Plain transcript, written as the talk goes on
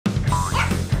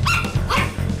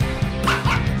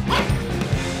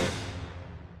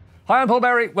Hi, I'm Paul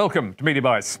Barry. Welcome to Media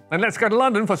Bites. And let's go to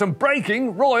London for some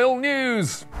breaking royal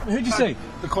news. Who'd you see?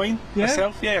 The Queen, yeah?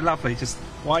 herself. Yeah, lovely. Just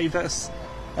waved at us.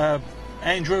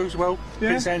 Andrew as well. Yeah.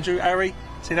 Prince Andrew, Harry.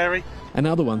 Seen Harry?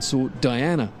 Another one saw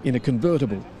Diana in a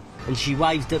convertible. And she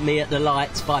waved at me at the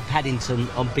lights by Paddington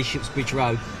on Bishopsbridge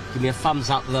Road. Give me a thumbs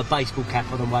up with her baseball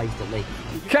cap on and waved at me.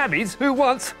 Cabbies who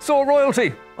once saw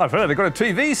royalty. I've heard they've got a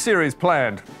TV series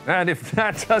planned. And if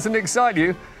that doesn't excite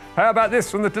you, how about this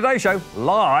from the Today Show,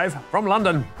 live from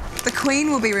London? The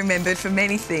Queen will be remembered for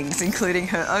many things, including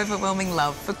her overwhelming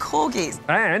love for corgis.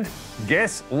 And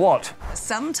guess what?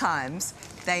 Sometimes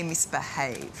they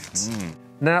misbehaved.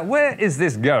 Now, where is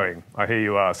this going, I hear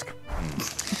you ask?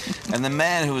 And the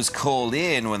man who was called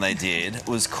in when they did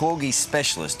was Corgi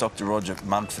specialist, Dr. Roger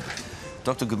Mumford.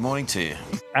 Doctor, good morning to you.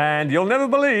 And you'll never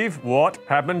believe what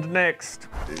happened next.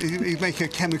 He's making a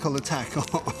chemical attack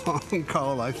on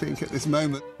Carl, I think, at this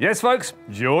moment. Yes, folks,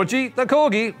 Georgie the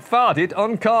Corgi farted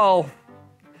on Carl.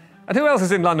 And who else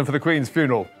is in London for the Queen's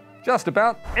funeral? Just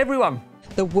about everyone.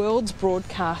 The world's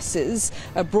broadcasters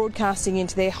are broadcasting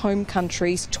into their home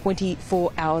countries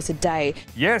 24 hours a day.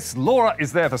 Yes, Laura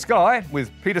is there for Sky, with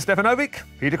Peter Stefanovic,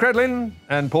 Peter Credlin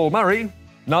and Paul Murray.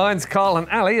 Nine's Carl and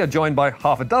Ali are joined by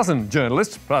half a dozen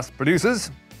journalists plus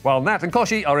producers, while Nat and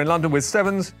Koshi are in London with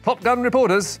Seven's Top Gun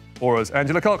reporters, or as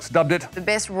Angela Cox dubbed it, the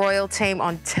best royal team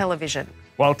on television.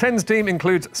 While 10's team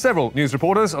includes several news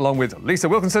reporters, along with Lisa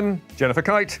Wilkinson, Jennifer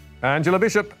Kite, Angela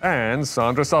Bishop and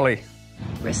Sandra Sully.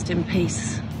 Rest in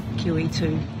peace,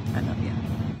 QE2. I love you.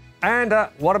 And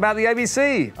what about the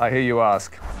ABC, I hear you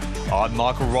ask? I'm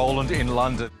Michael Rowland in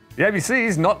London. The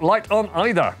ABC's not light on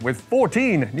either, with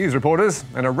 14 news reporters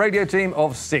and a radio team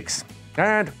of 6.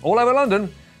 And all over London,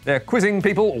 they're quizzing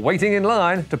people waiting in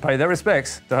line to pay their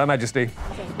respects to Her Majesty.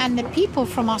 And the people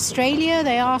from Australia,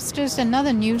 they asked us,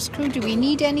 another news crew, do we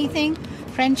need anything?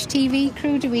 French TV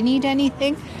crew, do we need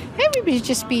anything? Everybody's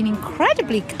just been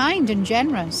incredibly kind and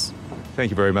generous.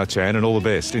 Thank you very much, Anne, and all the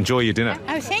best. Enjoy your dinner.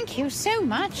 Oh, thank you so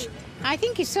much. I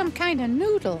think it's some kind of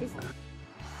noodle.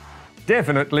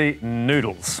 Definitely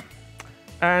noodles.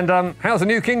 And how's the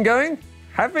new king going?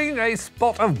 Having a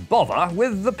spot of bother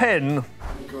with the pen.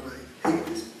 We've got a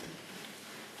hint.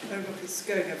 Oh, look, it's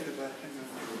going everywhere. Hang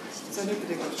on. So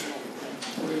nobody got it wrong.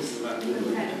 Where is that?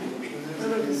 No,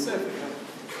 look, it's everywhere.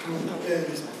 Oh, there it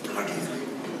is. Bloody thing.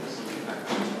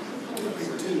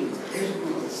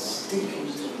 Everyone's stinking.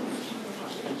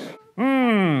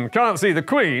 Can't see the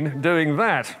Queen doing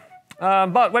that.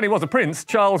 But when he was a prince,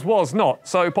 Charles was not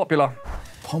so popular.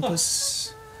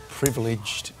 Pompous,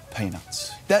 privileged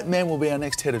peanuts. That man will be our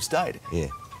next head of state. Yeah.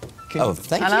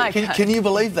 Thank you. Can you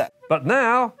believe that? But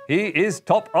now he is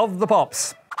top of the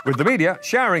pops, with the media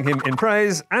showering him in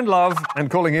praise and love and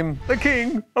calling him the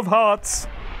King of Hearts.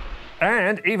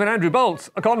 And even Andrew Bolt's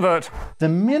a convert. The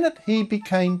minute he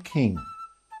became king,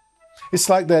 it's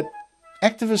like that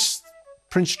activist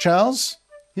Prince Charles,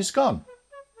 he's gone.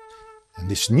 And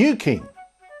this new king,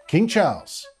 King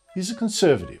Charles, he's a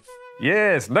conservative.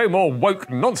 Yes, no more woke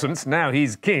nonsense now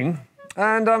he's king.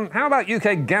 And how about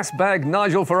UK gas bag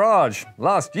Nigel Farage?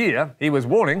 Last year, he was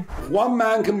warning. If one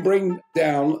man can bring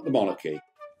down the monarchy,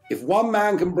 if one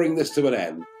man can bring this to an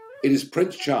end, it is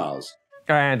Prince Charles.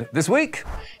 And this week?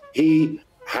 He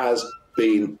has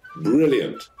been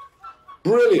brilliant.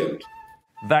 Brilliant.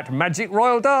 That magic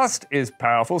royal dust is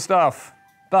powerful stuff.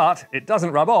 But it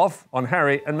doesn't rub off on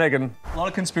Harry and Meghan. A lot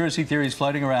of conspiracy theories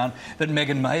floating around that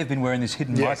Meghan may have been wearing this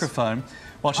hidden microphone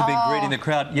while she'd been greeting the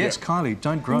crowd. Yes, Kylie,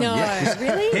 don't groan. No,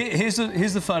 really? Here's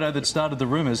the photo that started the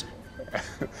rumours.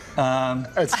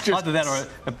 Either that or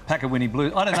a pack of Winnie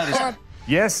Blues. I don't know this.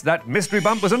 Yes, that mystery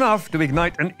bump was enough to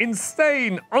ignite an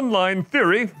insane online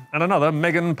theory and another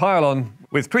Meghan pile-on,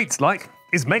 with tweets like,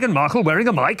 is Meghan Markle wearing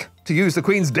a mic to use the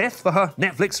Queen's death for her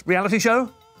Netflix reality show?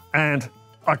 And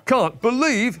I can't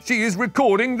believe she is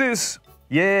recording this.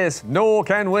 Yes, nor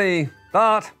can we.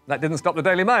 But that didn't stop the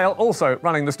Daily Mail also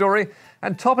running the story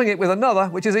and topping it with another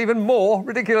which is even more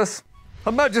ridiculous.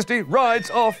 Her Majesty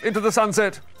rides off into the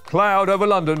sunset. Cloud over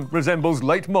London resembles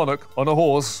late monarch on a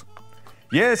horse.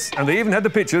 Yes, and they even had the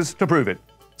pictures to prove it.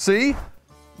 See?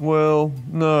 Well,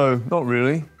 no, not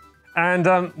really.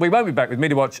 And we won't be back with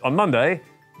Media Watch on Monday.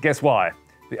 Guess why?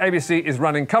 The ABC is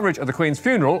running coverage of the Queen's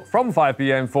funeral from 5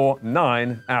 p.m. for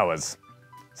 9 hours.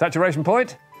 Saturation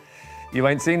point? You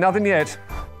ain't seen nothing yet.